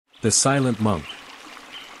The silent monk.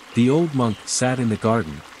 The old monk sat in the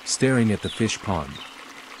garden, staring at the fish pond.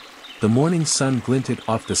 The morning sun glinted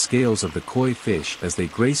off the scales of the koi fish as they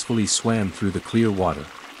gracefully swam through the clear water.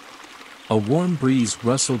 A warm breeze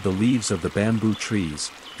rustled the leaves of the bamboo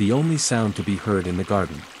trees, the only sound to be heard in the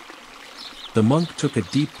garden. The monk took a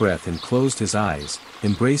deep breath and closed his eyes,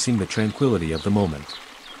 embracing the tranquility of the moment.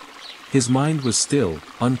 His mind was still,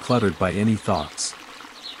 uncluttered by any thoughts.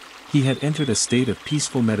 He had entered a state of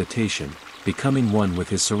peaceful meditation, becoming one with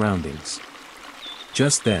his surroundings.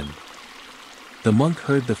 Just then, the monk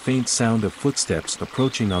heard the faint sound of footsteps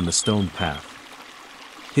approaching on the stone path.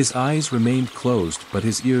 His eyes remained closed but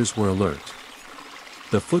his ears were alert.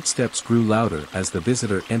 The footsteps grew louder as the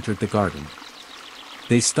visitor entered the garden.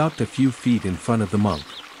 They stopped a few feet in front of the monk.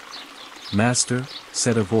 "Master,"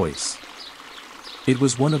 said a voice. It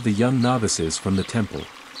was one of the young novices from the temple.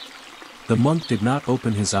 The monk did not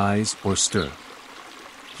open his eyes or stir.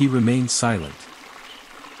 He remained silent.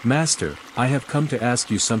 "Master, I have come to ask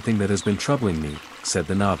you something that has been troubling me," said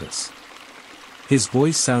the novice. His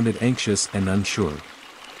voice sounded anxious and unsure.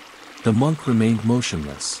 The monk remained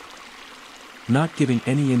motionless, not giving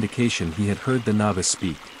any indication he had heard the novice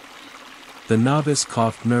speak. The novice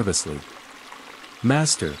coughed nervously.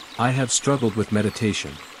 "Master, I have struggled with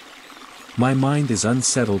meditation. My mind is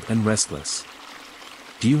unsettled and restless.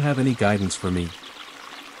 Do you have any guidance for me?"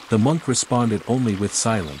 The monk responded only with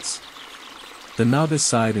silence. The novice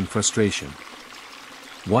sighed in frustration.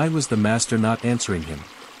 Why was the master not answering him?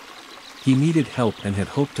 He needed help and had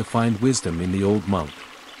hoped to find wisdom in the old monk.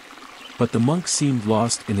 But the monk seemed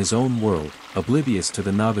lost in his own world, oblivious to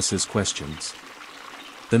the novice's questions.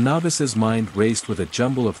 The novice's mind raced with a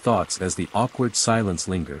jumble of thoughts as the awkward silence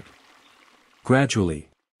lingered. Gradually,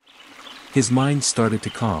 his mind started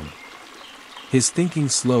to calm. His thinking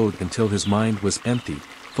slowed until his mind was empty,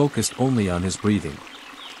 focused only on his breathing.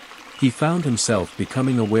 He found himself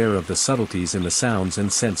becoming aware of the subtleties in the sounds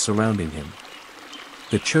and scents surrounding him.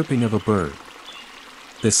 The chirping of a bird.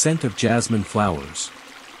 The scent of jasmine flowers.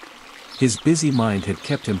 His busy mind had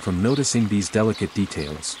kept him from noticing these delicate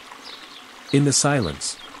details. In the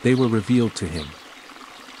silence, they were revealed to him.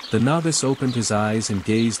 The novice opened his eyes and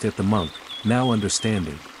gazed at the monk, now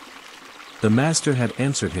understanding. The master had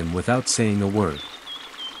answered him without saying a word.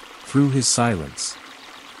 Through his silence,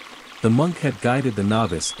 the monk had guided the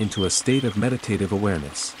novice into a state of meditative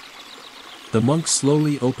awareness. The monk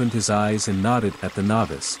slowly opened his eyes and nodded at the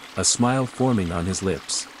novice, a smile forming on his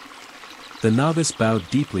lips. The novice bowed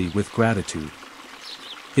deeply with gratitude.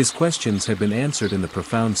 His questions had been answered in the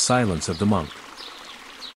profound silence of the monk.